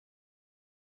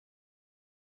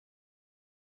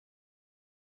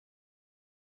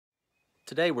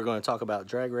Today we're going to talk about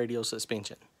drag radial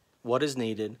suspension. What is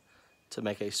needed to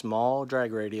make a small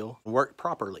drag radial work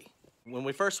properly. When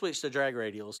we first switched to drag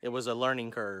radials, it was a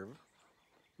learning curve.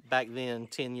 Back then,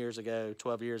 10 years ago,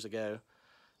 12 years ago,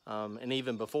 and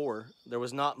even before, there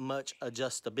was not much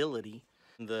adjustability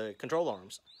in the control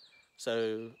arms.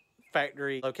 So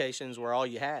factory locations were all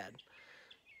you had.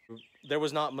 There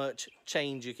was not much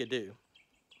change you could do.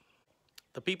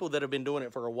 The people that have been doing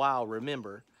it for a while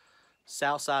remember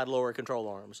Southside lower control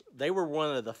arms. They were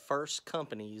one of the first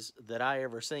companies that I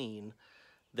ever seen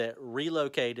that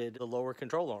relocated the lower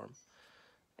control arm.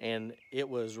 And it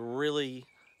was really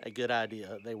a good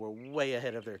idea. They were way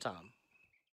ahead of their time.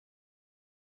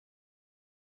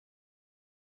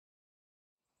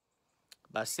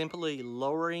 By simply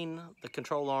lowering the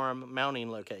control arm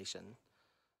mounting location,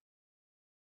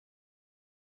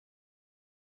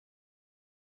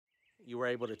 you were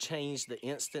able to change the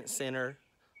instant center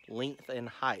length and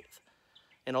height,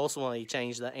 and ultimately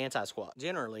change the anti-squat.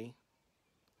 Generally,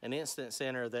 an instant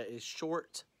center that is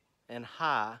short and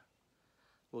high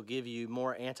will give you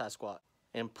more anti-squat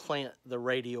and plant the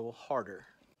radial harder.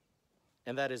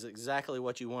 And that is exactly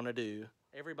what you want to do.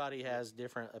 Everybody has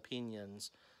different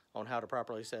opinions on how to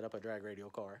properly set up a drag radial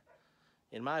car.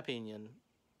 In my opinion,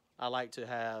 I like to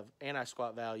have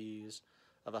anti-squat values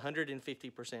of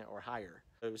 150% or higher.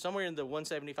 So somewhere in the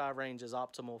 175 range is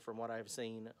optimal from what I've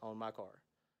seen on my car.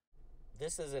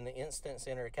 This is an instant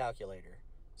center calculator.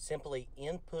 Simply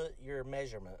input your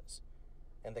measurements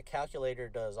and the calculator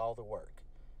does all the work.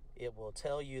 It will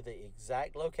tell you the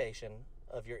exact location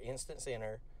of your instant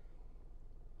center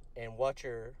and what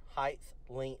your height,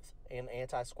 length, and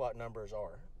anti-squat numbers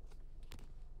are.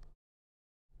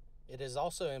 It is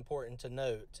also important to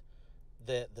note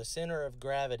that the center of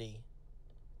gravity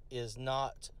is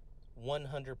not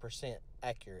 100%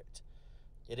 accurate.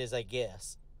 It is a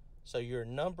guess. So your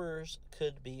numbers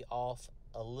could be off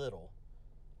a little,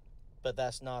 but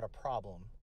that's not a problem.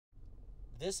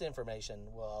 This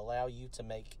information will allow you to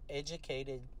make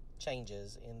educated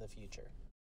changes in the future.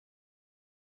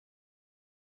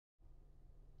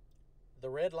 The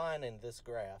red line in this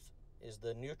graph is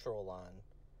the neutral line,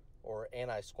 or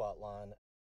anti-squat line.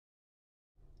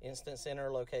 Instant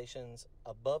center locations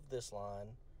above this line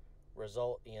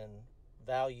result in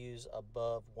values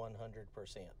above 100%.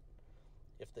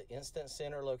 If the instant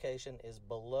center location is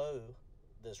below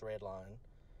this red line,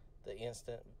 the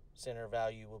instant center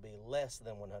value will be less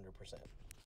than 100%.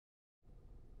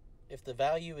 If the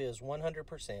value is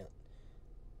 100%,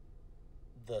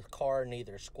 the car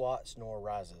neither squats nor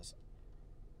rises.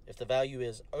 If the value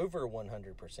is over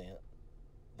 100%,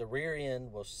 the rear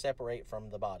end will separate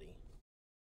from the body.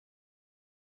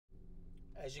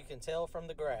 As you can tell from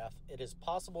the graph, it is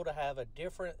possible to have a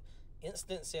different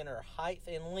instant center height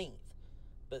and length,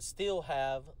 but still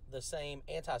have the same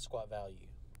anti-squat value.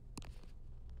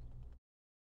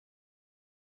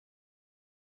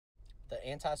 The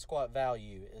anti-squat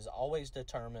value is always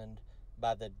determined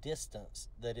by the distance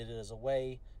that it is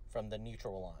away from the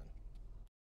neutral line.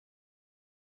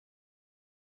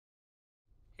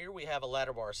 Here we have a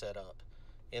ladder bar set up.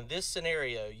 In this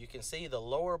scenario, you can see the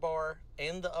lower bar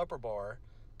and the upper bar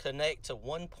connect to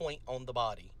one point on the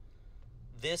body.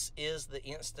 This is the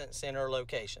instant center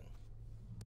location.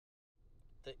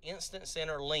 The instant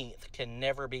center length can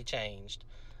never be changed,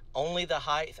 only the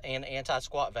height and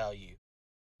anti-squat value.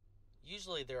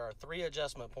 Usually there are 3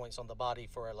 adjustment points on the body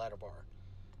for a ladder bar.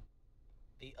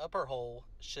 The upper hole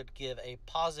should give a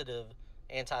positive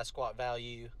anti-squat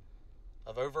value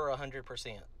of over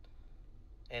 100%,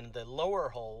 and the lower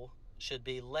hole should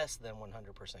be less than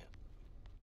 100%.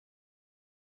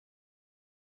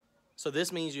 So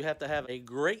this means you have to have a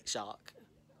great shock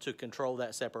to control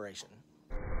that separation.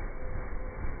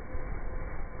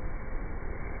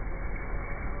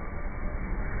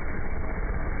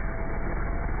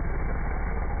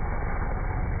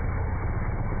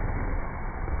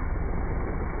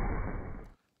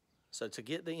 So to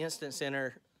get the instant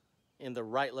center in the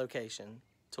right location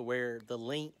to where the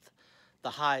length, the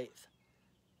height,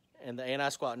 and the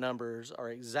anti-squat numbers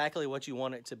are exactly what you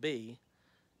want it to be,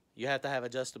 you have to have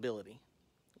adjustability.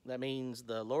 That means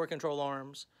the lower control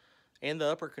arms and the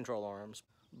upper control arms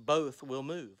both will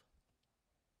move.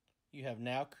 You have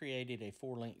now created a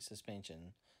 4-link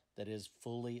suspension that is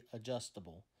fully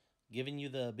adjustable, giving you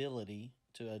the ability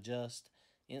to adjust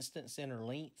instant center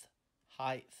length,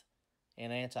 height,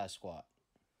 and anti-squat.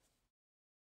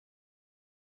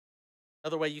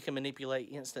 Another way you can manipulate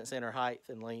instant center height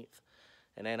and length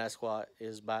and anti-squat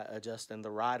is by adjusting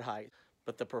the ride height.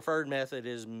 But the preferred method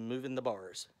is moving the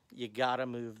bars. You gotta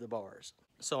move the bars.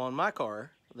 So on my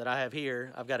car that I have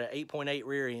here, I've got an 8.8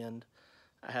 rear end,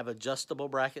 I have adjustable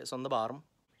brackets on the bottom.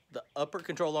 The upper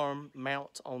control arm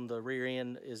mount on the rear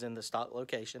end is in the stock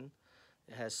location.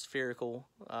 It has spherical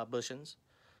bushings.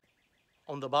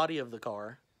 On the body of the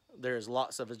car, there is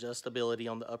lots of adjustability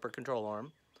on the upper control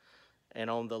arm. And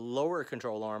on the lower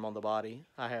control arm on the body,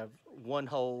 I have one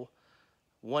hole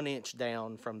 1 inch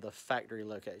down from the factory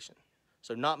location.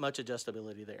 So not much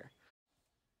adjustability there.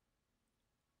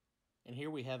 And here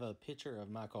we have a picture of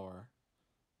my car.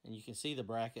 And you can see the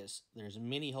brackets. There's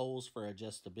many holes for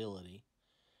adjustability.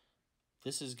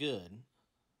 This is good.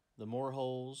 The more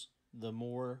holes, the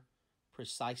more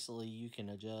precisely you can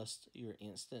adjust your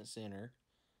instant center.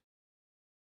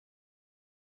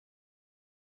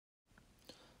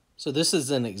 So this is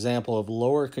an example of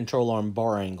lower control arm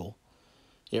bar angle.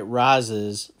 It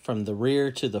rises from the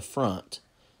rear to the front.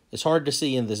 It's hard to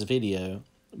see in this video,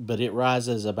 but it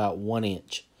rises about 1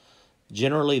 inch.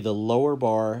 Generally, the lower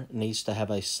bar needs to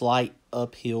have a slight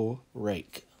uphill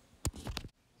rake.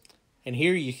 And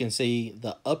here you can see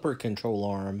the upper control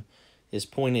arm is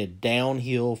pointed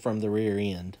downhill from the rear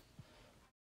end.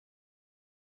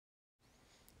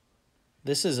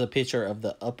 This is a picture of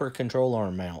the upper control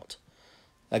arm mount.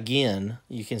 Again,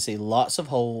 you can see lots of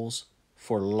holes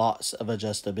for lots of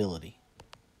adjustability.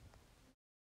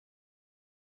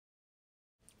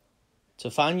 To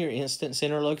find your instant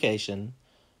center location,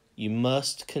 you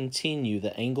must continue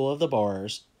the angle of the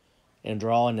bars and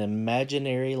draw an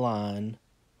imaginary line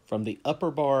from the upper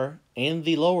bar and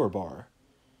the lower bar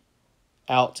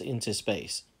out into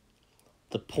space.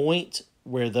 The point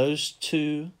where those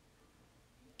two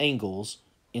angles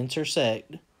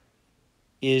intersect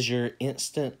is your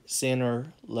instant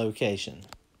center location.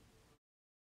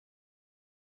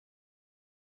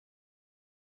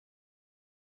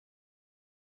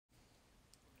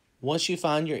 Once you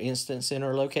find your instant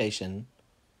center location,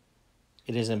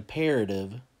 it is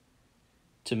imperative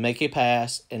to make a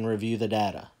pass and review the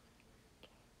data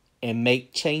and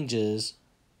make changes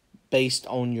based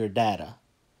on your data,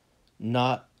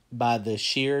 not by the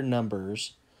sheer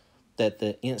numbers that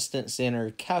the instant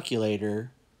center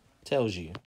calculator tells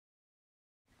you.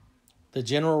 The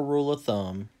general rule of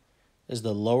thumb is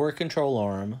the lower control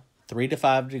arm 3 to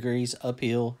 5 degrees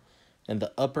uphill and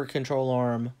the upper control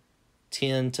arm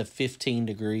 10 to 15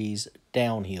 degrees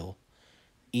downhill.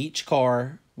 Each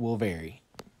car will vary.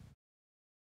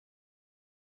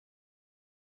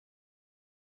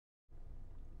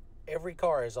 Every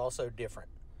car is also different.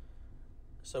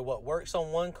 So what works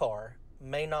on one car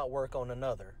may not work on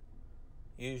another.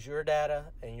 Use your data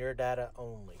and your data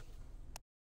only.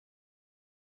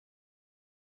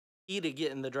 Key to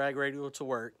getting the drag radial to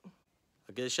work,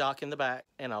 a good shock in the back,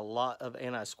 and a lot of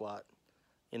anti-squat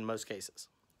in most cases.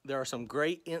 There are some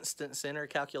great instant center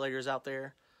calculators out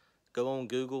there. Go on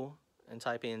Google and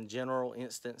type in General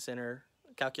Instant Center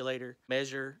Calculator.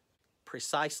 Measure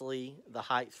precisely the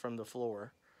height from the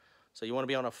floor. So you want to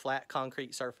be on a flat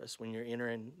concrete surface when you're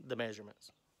entering the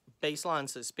measurements. Baseline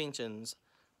Suspensions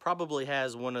probably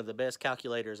has one of the best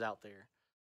calculators out there.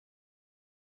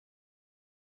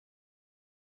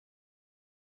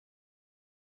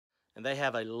 And they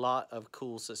have a lot of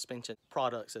cool suspension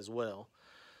products as well.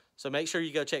 So make sure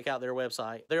you go check out their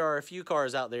website. There are a few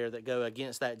cars out there that go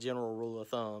against that general rule of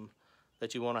thumb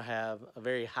that you want to have a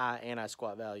very high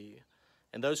anti-squat value.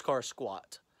 And those cars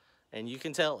squat. And you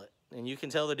can tell it. And you can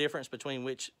tell the difference between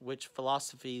which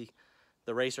philosophy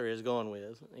the racer is going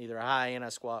with, either a high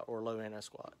anti-squat or low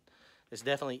anti-squat. It's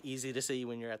definitely easy to see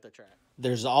when you're at the track.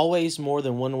 There's always more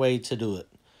than one way to do it.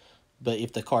 But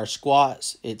if the car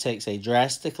squats, it takes a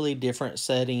drastically different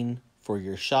setting for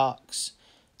your shocks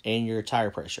and your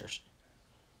tire pressures.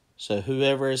 So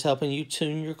whoever is helping you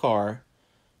tune your car,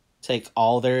 take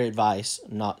all their advice,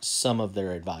 not some of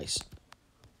their advice.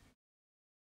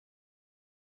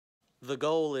 The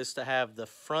goal is to have the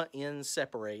front end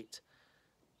separate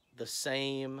the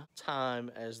same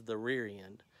time as the rear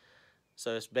end.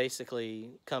 So it's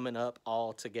basically coming up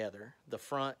all together. The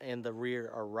front and the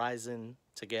rear are rising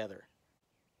together.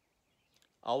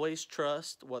 Always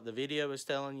trust what the video is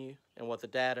telling you and what the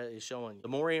data is showing you. The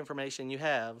more information you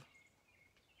have,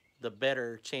 the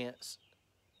better chance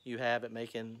you have at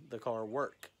making the car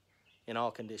work in all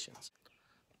conditions.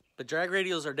 But drag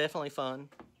radials are definitely fun.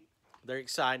 They're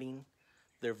exciting.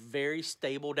 They're very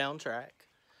stable down track.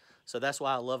 So that's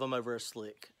why I love them over a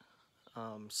slick.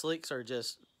 Slicks are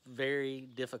just very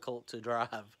difficult to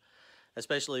drive,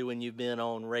 especially when you've been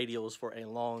on radials for a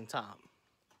long time.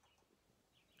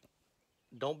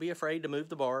 Don't be afraid to move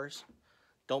the bars.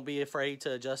 Don't be afraid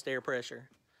to adjust air pressure.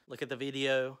 Look at the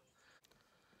video.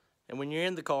 And when you're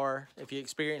in the car, if you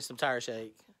experience some tire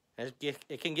shake,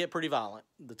 it can get pretty violent.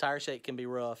 The tire shake can be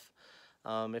rough.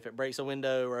 If it breaks a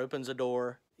window or opens a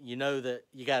door, you know that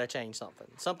you got to change something.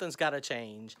 Something's got to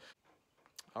change.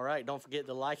 All right, don't forget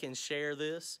to like and share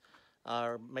this,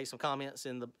 or make some comments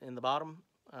in the bottom.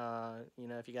 You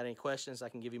know, if you got any questions, I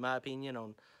can give you my opinion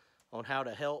on how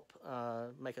to help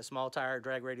make a small tire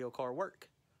drag radial car work.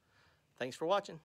 Thanks for watching.